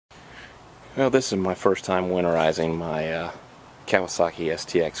Well, this is my first time winterizing my Kawasaki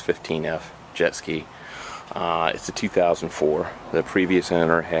STX 15F jet ski. It's a 2004. The previous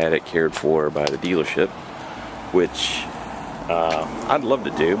owner had it cared for by the dealership, which I'd love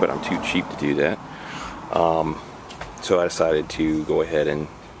to do, but I'm too cheap to do that. So I decided to go ahead and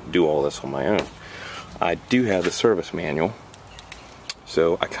do all this on my own. I do have the service manual,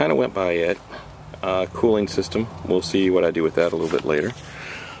 so I kind of went by it. Cooling system, we'll see what I do with that a little bit later.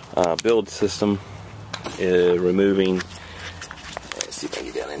 Build system, removing, let's see if I can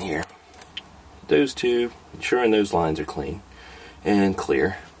get down in here, those two, ensuring those lines are clean and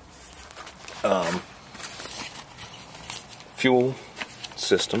clear. Fuel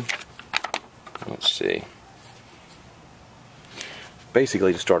system, let's see.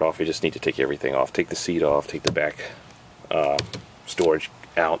 Basically, to start off, you just need to take everything off. Take the seat off, take the back storage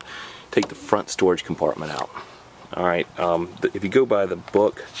out, take the front storage compartment out. Alright, if you go by the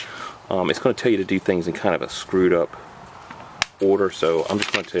book, it's going to tell you to do things in kind of a screwed up order, so I'm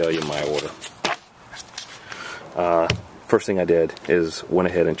just going to tell you my order. First thing I did is went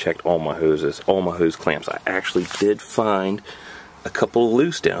ahead and checked all my hoses, all my hose clamps. I actually did find a couple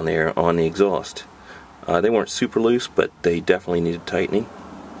loose down there on the exhaust. They weren't super loose, but they definitely needed tightening.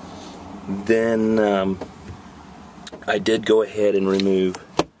 Then I did go ahead and remove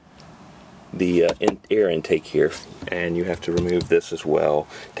the air intake here, and you have to remove this as well.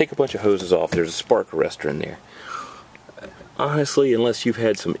 Take a bunch of hoses off. There's a spark arrestor in there. Honestly, unless you've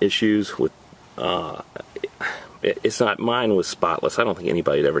had some issues with it's not, mine was spotless. I don't think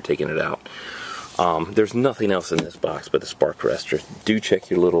anybody had ever taken it out. There's nothing else in this box but the spark arrestor. Do check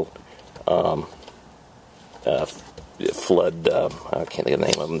your little flood, I can't think of the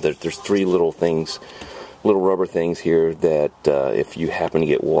name of them. There's three little things, little rubber things here that if you happen to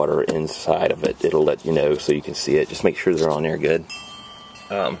get water inside of it, it'll let you know so you can see it. Just make sure they're on there good.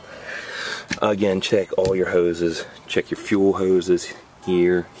 Again, check all your hoses. Check your fuel hoses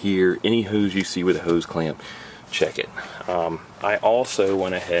here, any hose you see with a hose clamp, check it. I also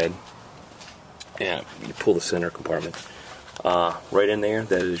went ahead and you pull the center compartment right in there.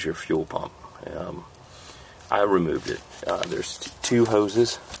 That is your fuel pump. I removed it. There's two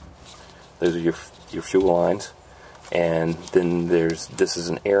hoses. Those are your fuel lines, and then this is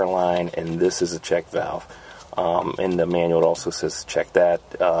an air line, and this is a check valve. In the manual it also says check that.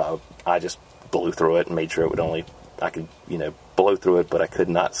 I just blew through it and made sure it would only, I could, blow through it, but I could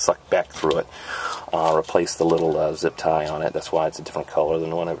not suck back through it. Replace the little zip tie on it. That's why it's a different color than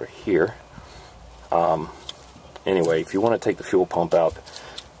the one over here. Anyway, if you want to take the fuel pump out,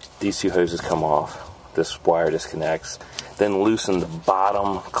 these two hoses come off. This wire disconnects. Then loosen the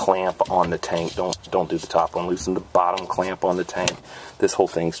bottom clamp on the tank. Don't do the top one. Loosen the bottom clamp on the tank. This whole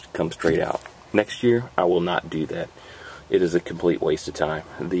thing comes straight out. Next year, I will not do that. It is a complete waste of time.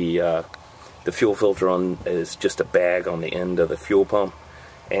 The fuel filter on is just a bag on the end of the fuel pump,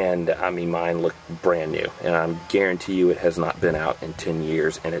 and I mean, mine looked brand new. And I guarantee you, it has not been out in 10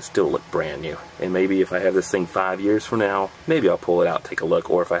 years, and it still looked brand new. And maybe if I have this thing 5 years from now, maybe I'll pull it out, take a look,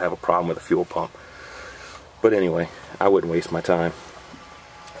 or if I have a problem with the fuel pump. But anyway, I wouldn't waste my time.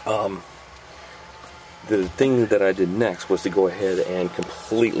 The thing that I did next was to go ahead and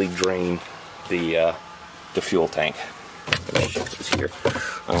completely drain the fuel tank. Let me shift this here.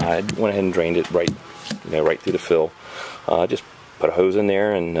 I went ahead and drained it right through the fill. Just put a hose in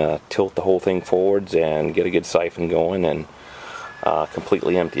there and tilt the whole thing forwards and get a good siphon going and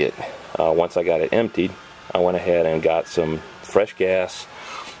completely empty it. Once I got it emptied, I went ahead and got some fresh gas,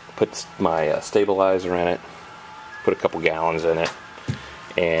 put my stabilizer in it, put a couple gallons in it,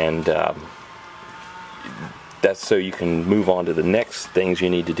 and that's so you can move on to the next things you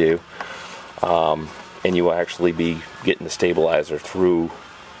need to do, and you will actually be getting the stabilizer through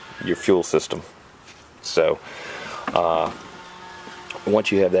your fuel system. So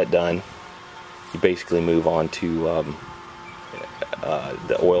once you have that done, you basically move on to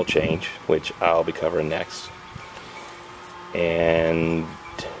the oil change, which I'll be covering next, and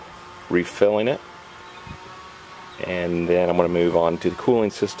refilling it. And then I'm going to move on to the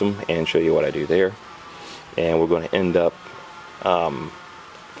cooling system and show you what I do there. And we're going to end up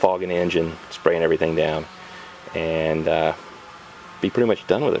fogging the engine, spraying everything down, and be pretty much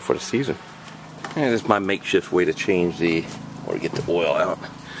done with it for the season. And this is my makeshift way to change or get the oil out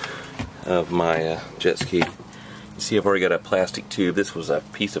of my jet ski. You see, I've already got a plastic tube. This was a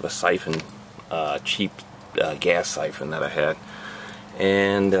piece of a siphon, cheap gas siphon that I had,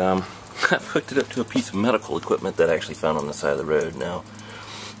 and I've hooked it up to a piece of medical equipment that I actually found on the side of the road. Now,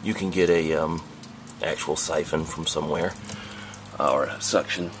 you can get a actual siphon from somewhere, or a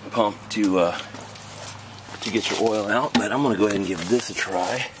suction pump to get your oil out, but I'm going to go ahead and give this a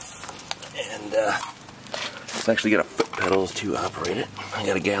try. and let's actually get a foot pedals to operate it. I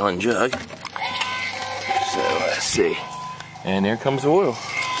got a gallon jug, so let's see. And there comes the oil.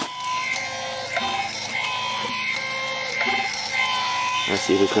 Let's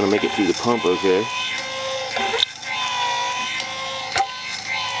see if it's going to make it through the pump okay.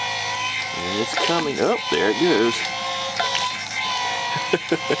 And it's coming. Oh, there it goes.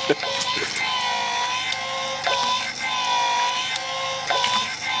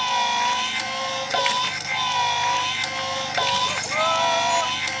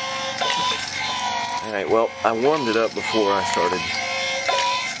 Alright, well, I warmed it up before I started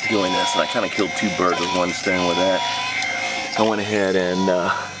doing this, and I kind of killed two birds with one stone with that. I went ahead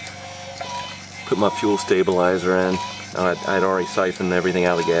and put my fuel stabilizer in. I'd already siphoned everything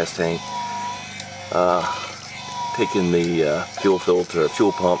out of the gas tank. Taken the fuel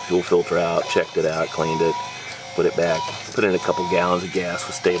pump, fuel filter out, checked it out, cleaned it, put it back, put in a couple gallons of gas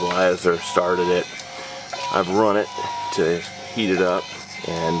with stabilizer, started it. I've run it to heat it up,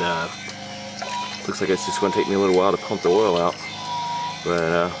 and looks like it's just going to take me a little while to pump the oil out,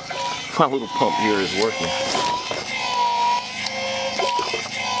 but my little pump here is working.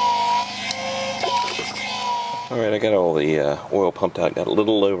 Alright, I got all the oil pumped out, got a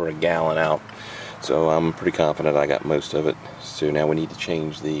little over a gallon out, so I'm pretty confident I got most of it. So now we need to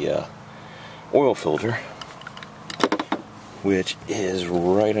change the oil filter, which is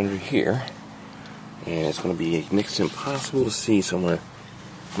right under here, and it's going to be next to impossible to see, so I'm going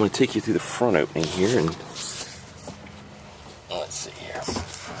to take you through the front opening here, and let's see here.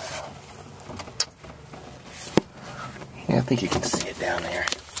 Yeah, I think you can see it down there.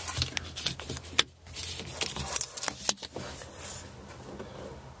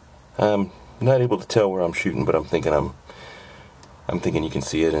 I'm not able to tell where I'm shooting, but I'm thinking you can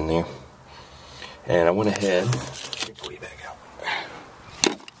see it in there. And I went ahead. Pull you back out.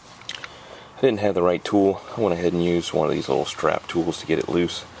 I didn't have the right tool. I went ahead and used one of these little strap tools to get it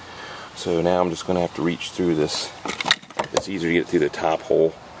loose. So now I'm just going to have to reach through this. It's easier to get through the top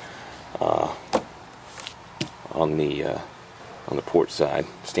hole on the port side,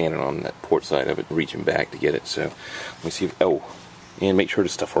 standing on that port side of it, reaching back to get it. So let me see if, oh, and make sure to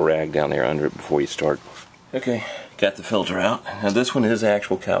stuff a rag down there under it before you start. Okay, got the filter out. Now this one is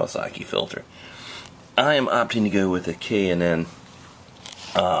actual Kawasaki filter. I am opting to go with a K&N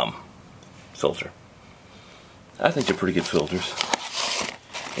filter. I think they're pretty good filters.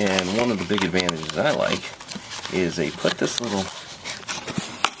 And one of the big advantages I like is they put this little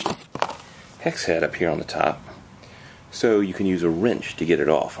hex head up here on the top, so you can use a wrench to get it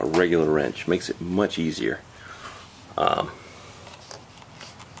off, a regular wrench. Makes it much easier.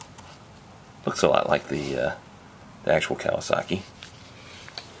 Looks a lot like the actual Kawasaki,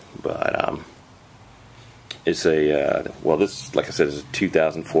 but it's a well, this, like I said, is a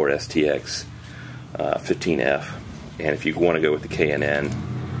 2004 STX 15F, and if you want to go with the K&N,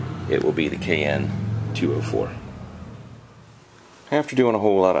 it will be the KN204. After doing a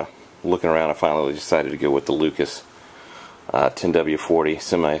whole lot of looking around, I finally decided to go with the Lucas 10W40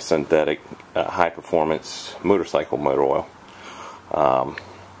 semi-synthetic high-performance motorcycle motor oil.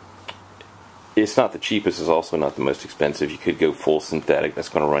 It's not the cheapest, it's also not the most expensive. You could go full synthetic. That's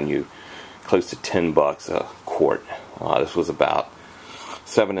going to run you close to $10 a quart. This was about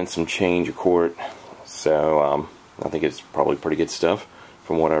 7 and some change a quart, so I think it's probably pretty good stuff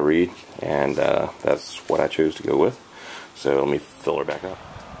from what I read, and that's what I chose to go with. So let me fill her back up.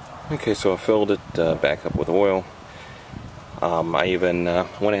 Okay, so I filled it back up with oil. I even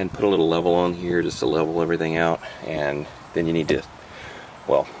went ahead and put a little level on here just to level everything out, and then you need to,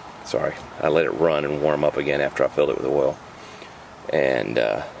 well, sorry, I let it run and warm up again after I filled it with oil. And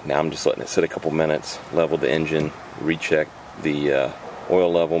now I'm just letting it sit a couple minutes, level the engine, recheck the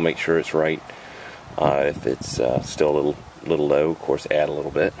oil level, make sure it's right. If it's still a little low, of course add a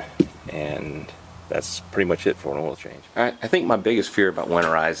little bit, and that's pretty much it for an oil change. Alright, I think my biggest fear about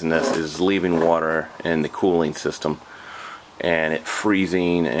winterizing this is leaving water in the cooling system and it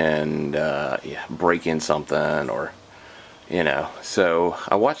freezing and yeah, breaking something, or you know. So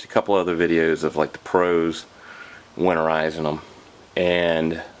I watched a couple other videos of like the pros winterizing them,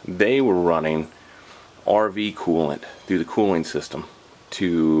 and they were running RV coolant through the cooling system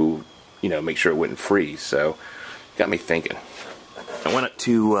to, you know, make sure it wouldn't freeze. So it got me thinking. I went up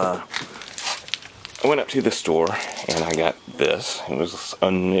to the store and I got this. It was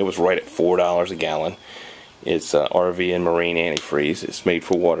right at $4 a gallon. It's RV and marine antifreeze. It's made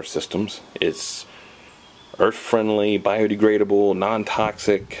for water systems. It's earth-friendly, biodegradable,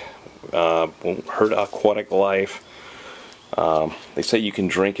 non-toxic, won't hurt aquatic life. They say you can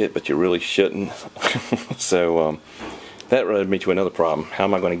drink it, but you really shouldn't. So that led me to another problem. How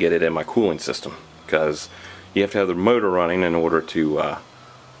am I going to get it in my cooling system? Because you have to have the motor running in order to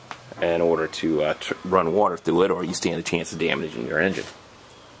run water through it, or you stand a chance of damaging your engine.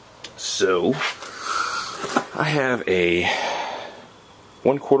 So I have a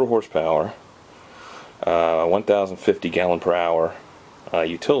 1/4 horsepower, 1,050 gallon per hour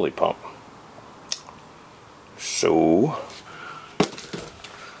utility pump. So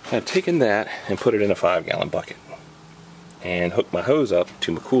I've taken that and put it in a 5-gallon bucket and hooked my hose up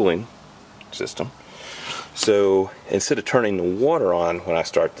to my cooling system. So instead of turning the water on when I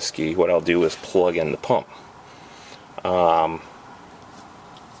start the ski, what I'll do is plug in the pump. So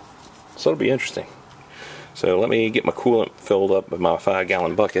it'll be interesting. So let me get my coolant filled up with my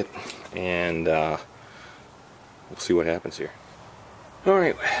 5-gallon bucket, and we'll see what happens here.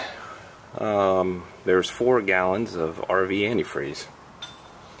 Alright, there's 4 gallons of RV antifreeze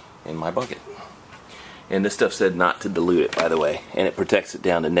in my bucket. And this stuff said not to dilute it, by the way, and it protects it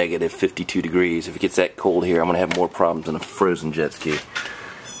down to negative 52 degrees. If it gets that cold here, I'm going to have more problems than a frozen jet ski.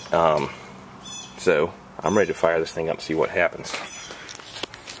 So I'm ready to fire this thing up and see what happens.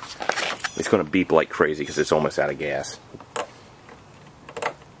 It's going to beep like crazy because it's almost out of gas.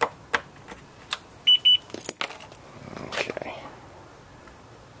 Okay.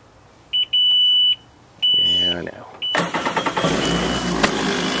 Yeah, I know.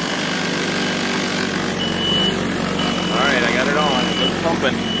 Alright, I got it on. It's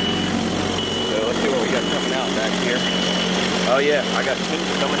pumping. So let's see what we got coming out back here. Oh yeah, I got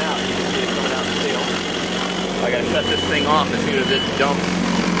kinks coming out. You can see it coming out the seal. I gotta shut this thing off as soon as it dumps.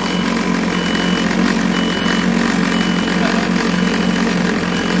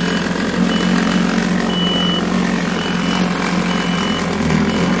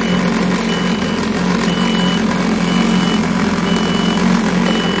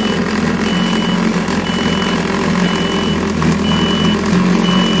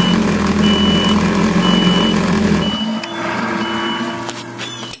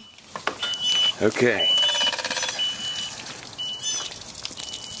 Okay.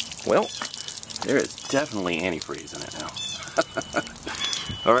 Well, there is definitely antifreeze in it now.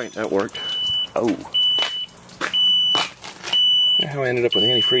 Alright, that worked. Oh. I wonder how I ended up with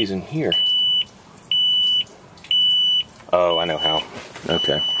antifreeze in here. Oh, I know how.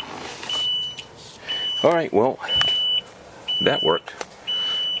 Okay. Alright, well, that worked.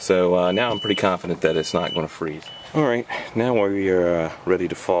 So now I'm pretty confident that it's not going to freeze. Alright, now we're ready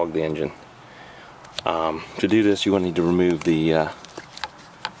to fog the engine. To do this, you will need to remove the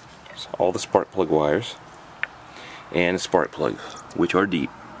all the spark plug wires and the spark plugs, which are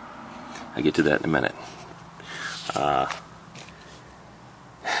deep. I'll get to that in a minute.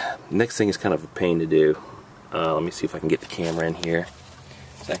 Next thing is kind of a pain to do. Let me see if I can get the camera in here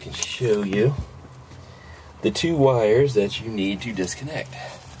so I can show you the 2 wires that you need to disconnect,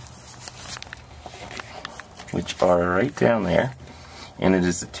 which are right down there. And it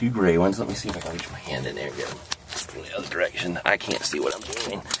is the 2 gray ones. Let me see if I can reach my hand in there and get them from the other direction. I can't see what I'm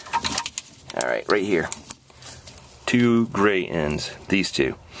doing. Alright, right here. 2 gray ends. These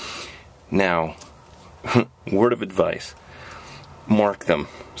 2. Now, word of advice. Mark them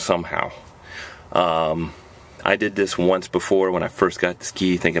somehow. I did this once before when I first got the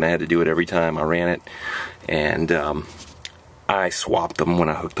ski, thinking I had to do it every time I ran it. And I swapped them when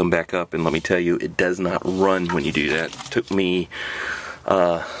I hooked them back up. And let me tell you, it does not run when you do that. It took me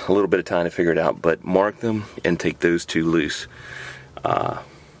a little bit of time to figure it out, but mark them and take those 2 loose.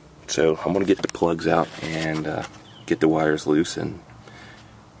 So I'm going to get the plugs out and get the wires loose, and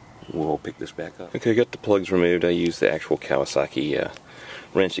we'll pick this back up. Okay, I got the plugs removed. I used the actual Kawasaki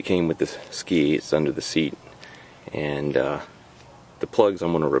wrench that came with the ski. It's under the seat, and the plugs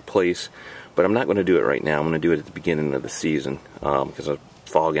I'm going to replace, but I'm not going to do it right now. I'm going to do it at the beginning of the season because I'm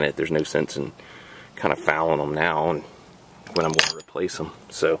fogging it. There's no sense in kind of fouling them now and when I'm going to replace them.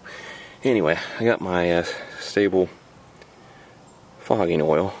 So anyway, I got my stable fogging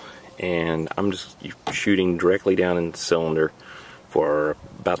oil, and I'm just shooting directly down in the cylinder for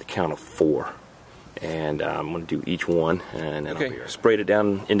about the count of 4. And I'm going to do each one, and then I'll be right. Sprayed it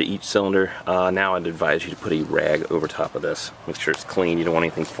down into each cylinder. Now I'd advise you to put a rag over top of this. Make sure it's clean. You don't want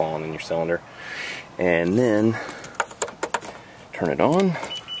anything falling in your cylinder. And then turn it on,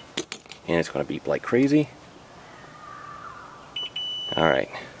 and it's going to beep like crazy. Alright,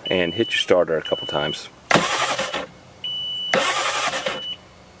 and hit your starter a couple times.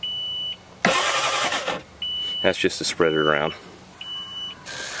 That's just to spread it around.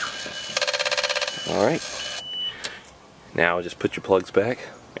 Alright, now just put your plugs back,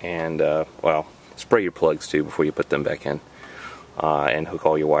 and well, spray your plugs too before you put them back in, and hook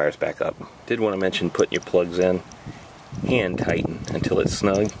all your wires back up. Did want to mention putting your plugs in hand tighten until it's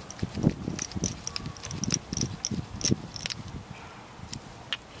snug.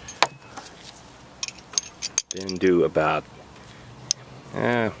 Then do about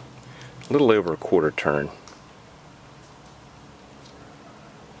a little over a quarter turn.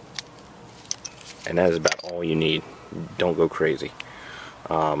 And that is about all you need. Don't go crazy.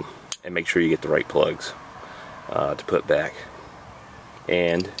 And make sure you get the right plugs to put back.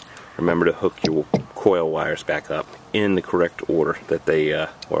 And remember to hook your coil wires back up in the correct order that they,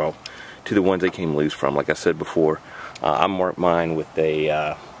 well, to the ones they came loose from. Like I said before, I marked mine with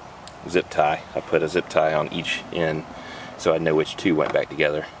a zip tie. I put a zip tie on each end so I know which two went back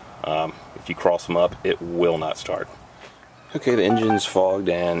together. If you cross them up, it will not start. Okay, the engine's fogged,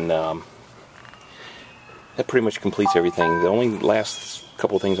 and that pretty much completes everything. The only last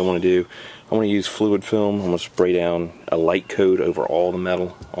couple of things I want to do, I want to use fluid film. I'm going to spray down a light coat over all the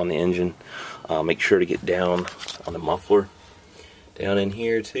metal on the engine. Make sure to get down on the muffler, down in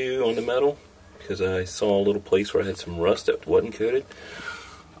here too on the metal, because I saw a little place where I had some rust that wasn't coated.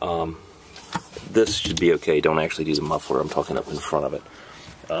 This should be okay. Don't actually do the muffler. I'm talking up in front of it.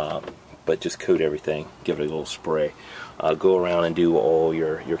 But just coat everything. Give it a little spray. Go around and do all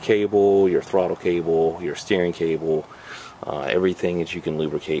your cable, your throttle cable, your steering cable, everything that you can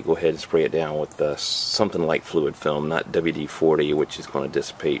lubricate. Go ahead and spray it down with something like fluid film, not WD-40, which is going to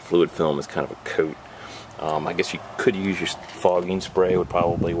dissipate. Fluid film is kind of a coat. I guess you could use your fogging spray, would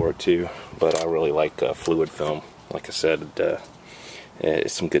probably work too, but I really like fluid film. Like I said,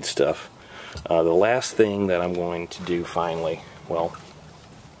 it's some good stuff. The last thing that I'm going to do finally, well,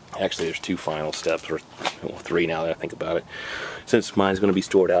 actually there's two final steps, or three now that I think about it. Since mine's going to be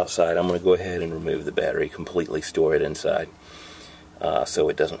stored outside, I'm going to go ahead and remove the battery completely, store it inside so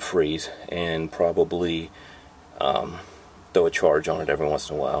it doesn't freeze, and probably throw a charge on it every once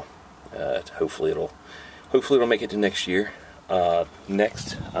in a while. Hopefully it'll make it to next year.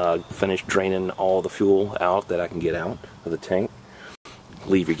 Next, finish draining all the fuel out that I can get out of the tank.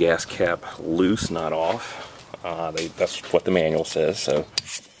 Leave your gas cap loose, not off. That's what the manual says, so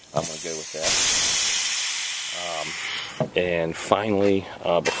I'm going to go with that. And finally,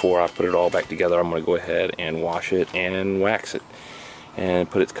 before I put it all back together, I'm going to go ahead and wash it and wax it and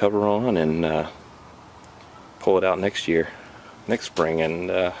put its cover on and pull it out next spring, and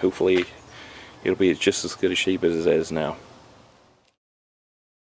hopefully it'll be just as good a shape as it is now.